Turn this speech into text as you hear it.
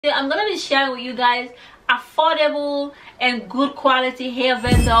I'm gonna be sharing with you guys affordable and good quality hair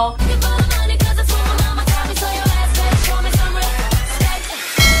vendor.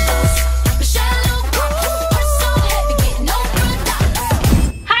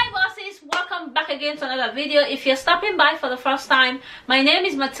 Again to another video. If you're stopping by for the first time, my name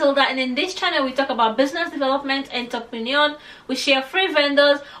is Matilda, and in this channel we talk about business development and entrepreneurship. We share free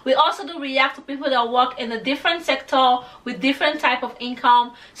vendors. We also do react to people that work in a different sector with different type of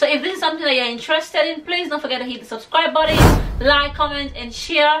income. So if this is something that you're interested in, please don't forget to hit the subscribe button, like, comment and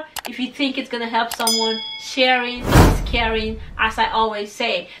share if you think it's gonna help someone. Sharing is caring, as I always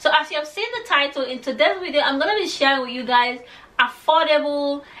say. So as you have seen the title, in today's video I'm gonna be sharing with you guys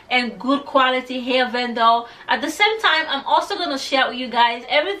affordable and good quality hair vendor. At the same time, I'm also going to share with you guys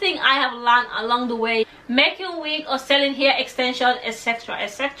everything I have learned along the way making wig or selling hair extension, etc,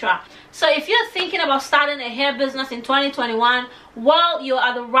 etc. So if you're thinking about starting a hair business in 2021, well, you're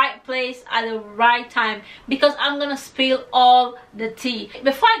at the right place at the right time, because I'm gonna spill all the tea.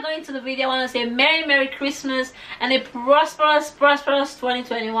 Before I go into the video, I want to say Merry Christmas and a prosperous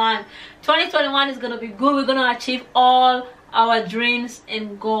 2021. 2021 is gonna be good. We're gonna achieve all our dreams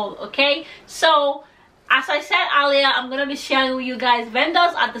and goal. Okay, so as I said earlier, I'm gonna be sharing with you guys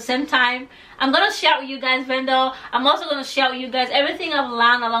vendors. At the same time, I'm gonna share with you guys vendor. I'm also gonna share with you guys everything I've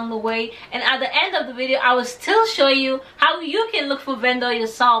learned along the way, and at the end of the video I will still show you how you can look for vendor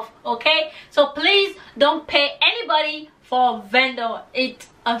yourself. Okay, so please don't pay anybody for a vendor. It's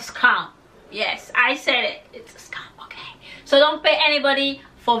a scam. Yes, I said it, it's a scam. Okay, so don't pay anybody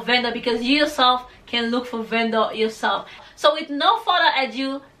for vendor, because you yourself can look for vendor yourself. So with no further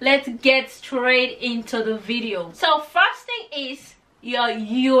ado, let's get straight into the video. So first thing is your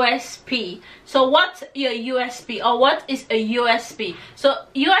USP. So what's your USP, or what is a USP? So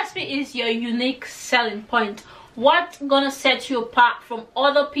USP is your unique selling point. What's gonna set you apart from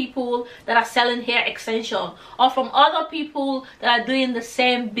other people that are selling hair extension, or from other people that are doing the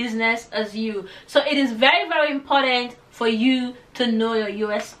same business as you. So it is very important for you to know your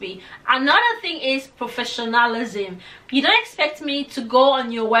USP. Another thing is professionalism. You don't expect me to go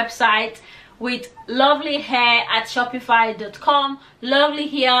on your website with lovely hair at shopify.com, lovely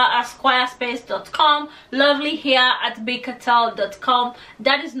hair at squarespace.com, lovely hair at 𝒻𝓇𝒾𝓄.com.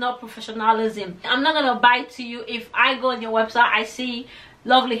 That is not professionalism. I'm not gonna buy to you if I go on your website, I see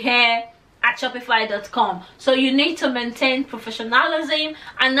lovely hair at shopify.com. So you need to maintain professionalism.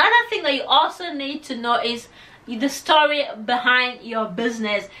 Another thing that you also need to know is the story behind your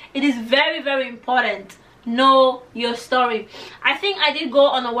business. It is very important. Know your story. I think I did go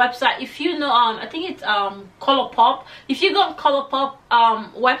on a website. If you know, I think it's ColourPop. If you go on ColourPop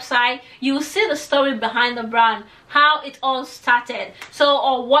website, you will see the story behind the brand, how it all started. So,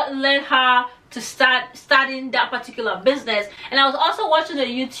 or what led her to starting that particular business. And I was also watching the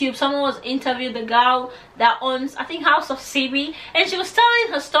YouTube, someone was interviewing the girl that owns, I think, House of CB, and she was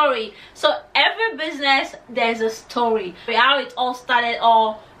telling her story. So every business, there's a story, how it all started,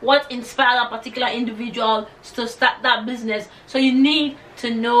 or what inspired a particular individual to start that business. So you need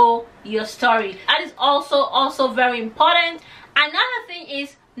to know your story. That is also very important. Another thing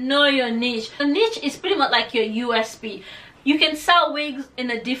is know your niche. The niche is pretty much like your USP. You can sell wigs in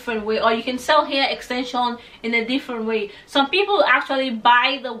a different way, or you can sell hair extension in a different way. Some people actually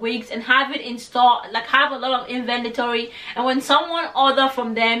buy the wigs and have it in store, like have a lot of inventory, and when someone order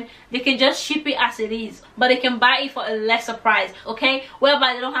from them, they can just ship it as it is, but they can buy it for a lesser price, okay,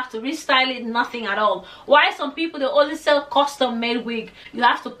 whereby they don't have to restyle it, nothing at all. Why some people, they only sell custom made wig. You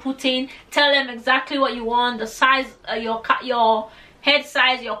have to put in, tell them exactly what you want, the size, your head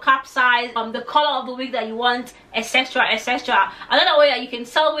size, your cap size, the color of the wig that you want, etc, etc. Another way that you can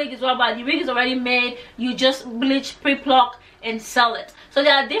sell wig is whereby the wig is already made, you just bleach, pre-pluck and sell it. So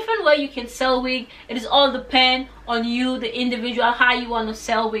there are different ways you can sell wig. It is all depend on you, the individual, how you want to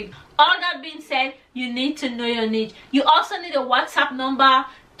sell wig. All that being said, you need to know your niche. You also need a WhatsApp number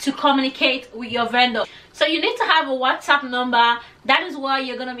to communicate with your vendor. So you need to have a WhatsApp number. That is where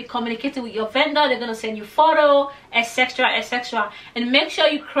you're going to be communicating with your vendor. They're going to send you photo, etc, etc. And make sure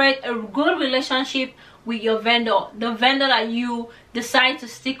you create a good relationship with your vendor, the vendor that you decide to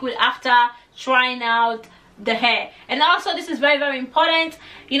stick with after trying out the hair. And also, this is very important.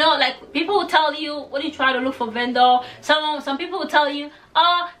 You know, like, people will tell you when you try to look for vendor, some people will tell you,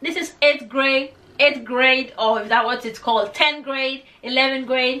 oh, this is 8th grade, or if that's what it's called, 10th grade, 11th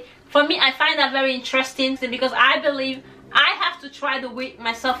grade. For me, I find that very interesting, because I believe I have to try the wig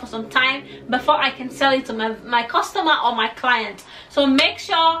myself for some time before I can sell it to my customer or my client. So make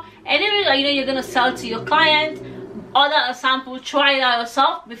sure anyway that you know you're gonna sell it to your client, order a sample, try it out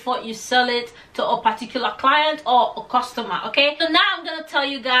yourself before you sell it to a particular client or a customer. Okay, so now I'm gonna tell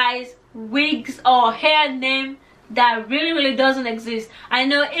you guys wigs or hair name that really doesn't exist. I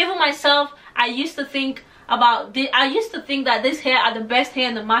know even myself, I used to think that this hair are the best hair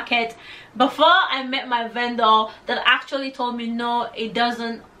in the market before I met my vendor that actually told me no, it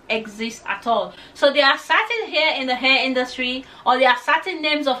doesn't exist at all. So there are certain hair in the hair industry, or there are certain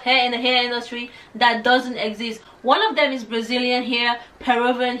names of hair in the hair industry that doesn't exist. One of them is Brazilian hair,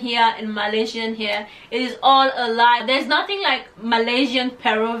 Peruvian hair, and Malaysian hair. It is all a lie. There's nothing like Malaysian,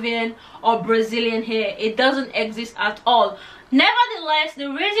 Peruvian, or Brazilian hair. It doesn't exist at all. Nevertheless, the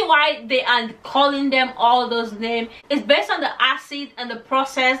reason why they are calling them all those names is based on the acid and the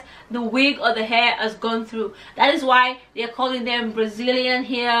process the wig or the hair has gone through. That is why they are calling them Brazilian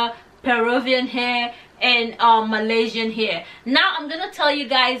hair, Peruvian hair, and Malaysian hair. Now I'm gonna tell you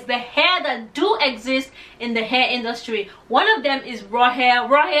guys the hair that do exist in the hair industry. One of them is raw hair.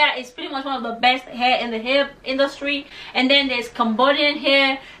 Raw hair is pretty much one of the best hair in the hair industry. And then there's Cambodian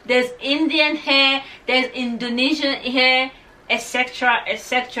hair, there's Indian hair, there's Indonesian hair, etc,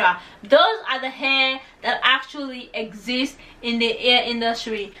 etc. Those are the hair that actually exist in the hair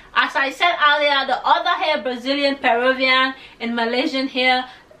industry. As I said earlier, the other hair, Brazilian, Peruvian, and Malaysian hair,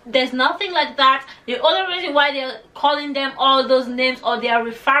 there's nothing like that. The only reason why they're calling them all those names, or they are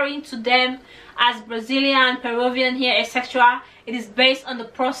referring to them as Brazilian, Peruvian hair, etc., it is based on the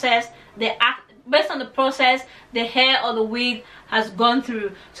process the hair or the wig has gone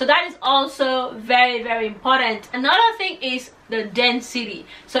through. So that is also very important. Another thing is the density.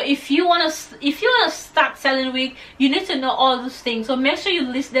 So if you want to start selling wig, you need to know all those things. So make sure you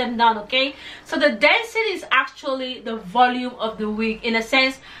list them down, okay? So the density is actually the volume of the wig, in a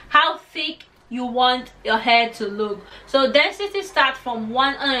sense how thick you want your hair to look. So density starts from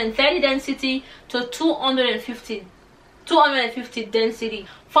 130 density to 250 density.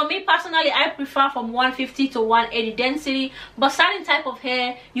 For me personally, I prefer from 150 to 180 density, but certain type of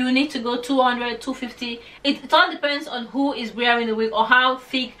hair you need to go 200, 250. It all depends on who is wearing the wig or how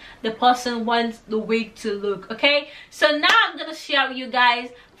thick the person wants the wig to look. Okay, so now I'm gonna share with you guys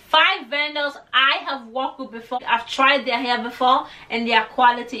 5 vendors I have worked with before. I've tried their hair before and their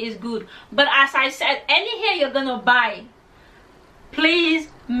quality is good. But as I said, any hair you're gonna buy, please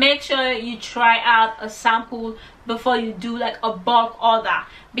make sure you try out a sample before you do like a bulk order,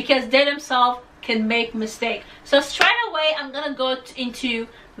 because they themselves can make mistake. So straight away I'm gonna go into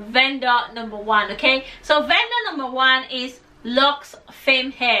vendor number 1. Okay, so vendor number 1 is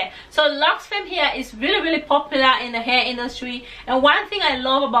𝒻𝓃𝒹𝓈 hair. So 𝒻𝓃𝒹𝓈 hair is really popular in the hair industry, and one thing I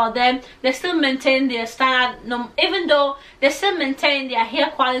love about them, they still maintain their standard, even though they still maintain their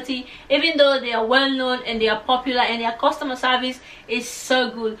hair quality, even though they are well known and they are popular, and their customer service is so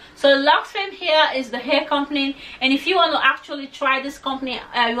good. So 𝒻𝓃𝒹𝓈 hair is the hair company, and if you want to actually try this company,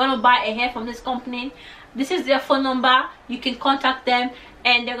 you want to buy a hair from this company, this is their phone number. You can contact them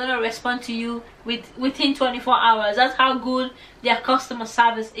and they're gonna respond to you within 24 hours. That's how good their customer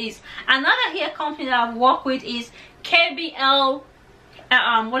service is. Another hair company that I've worked with is KBL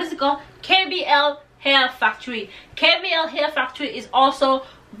KBL Hair Factory. KBL Hair Factory is also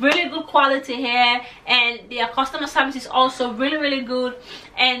really good quality hair, and their customer service is also really good,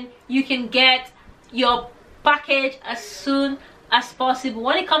 and you can get your package as soon as possible.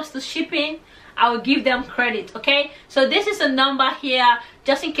 When it comes to shipping, I will give them credit. Okay, so this is a number here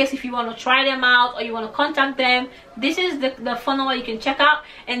just in case if you want to try them out or you want to contact them. This is the phone number you can check out,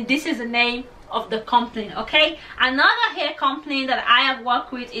 and this is the name of the company. Okay, another hair company that I have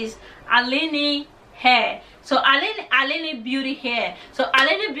worked with is 𝒻𝓈 Hair. So 𝒻𝓈 Beauty Hair. So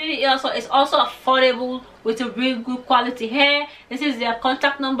𝒻𝓈 Beauty is also affordable with a real good quality hair. This is their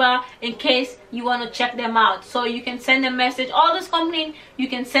contact number in case you want to check them out. So you can send them message. All this company, you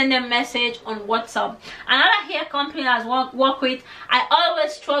can send them message on WhatsApp. Another hair company I work with, I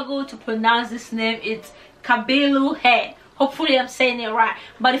always struggle to pronounce this name. It's 𝒻𝓈 Hair. Hopefully I'm saying it right,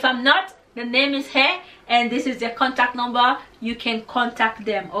 but if I'm not, the name is Hair, and this is their contact number. You can contact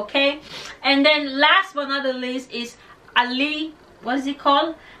them. Okay, and then last but not the least is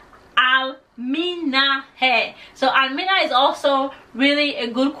𝒻𝓈 Hair. So 𝒻𝓈 is also really a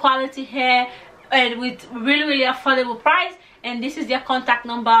good quality hair and with really affordable price, and this is their contact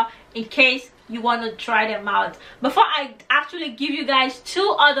number in case you want to try them out. Before I actually give you guys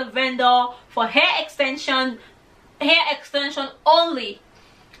 2 other vendors for hair extension only,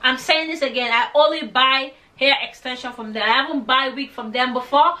 I'm saying this again, I only buy hair extension from them. I haven't buy wig from them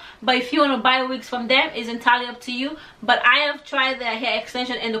before, but if you want to buy wigs from them, it's entirely up to you. But I have tried their hair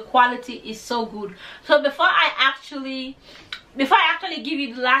extension and the quality is so good. So before I actually give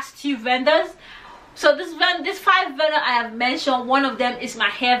you the last 2 vendors, So this 5 vendor I have mentioned, one of them is my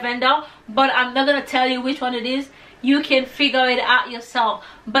hair vendor, but I'm not gonna tell you which one it is. You can figure it out yourself.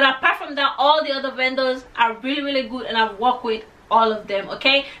 But apart from that, all the other vendors are really good, and I've worked with all of them.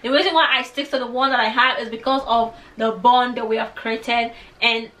 Okay, the reason why I stick to the one that I have is because of the bond that we have created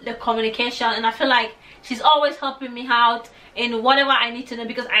and the communication, and I feel like she's always helping me out in whatever I need to know,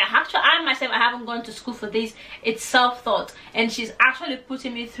 because I myself, I haven't gone to school for this. It's self-taught, and she's actually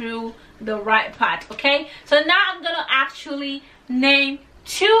putting me through the right path. Okay, so now I'm gonna actually name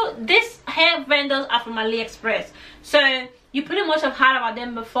these hair vendors are from AliExpress. So you pretty much have heard about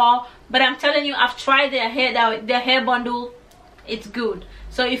them before, but I'm telling you, I've tried their hair bundle. It's good.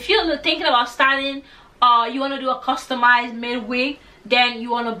 So if you're thinking about starting, you want to do a customized made wig, then you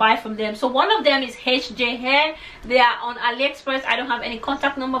want to buy from them. So one of them is HJ Hair. They are on AliExpress. I don't have any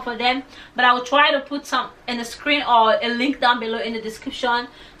contact number for them, but I will try to put some in the screen or a link down below in the description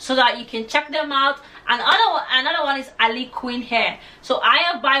so that you can check them out. Another one is Ali Queen Hair. So I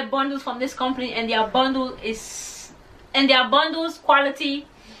have buy bundles from this company, and their bundles quality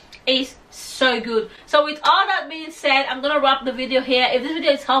is so good. So with all that being said, I'm gonna wrap the video here. If this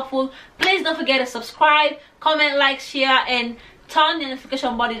video is helpful, please don't forget to subscribe, comment, like, share, and turn the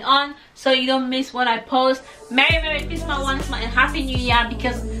notification button on so you don't miss when I post. Merry Christmas once more, and Happy New Year,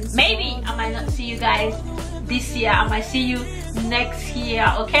 because maybe I might not see you guys this year. I might see you next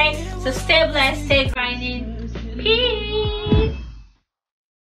year. Okay, so stay blessed, stay grinding. Peace.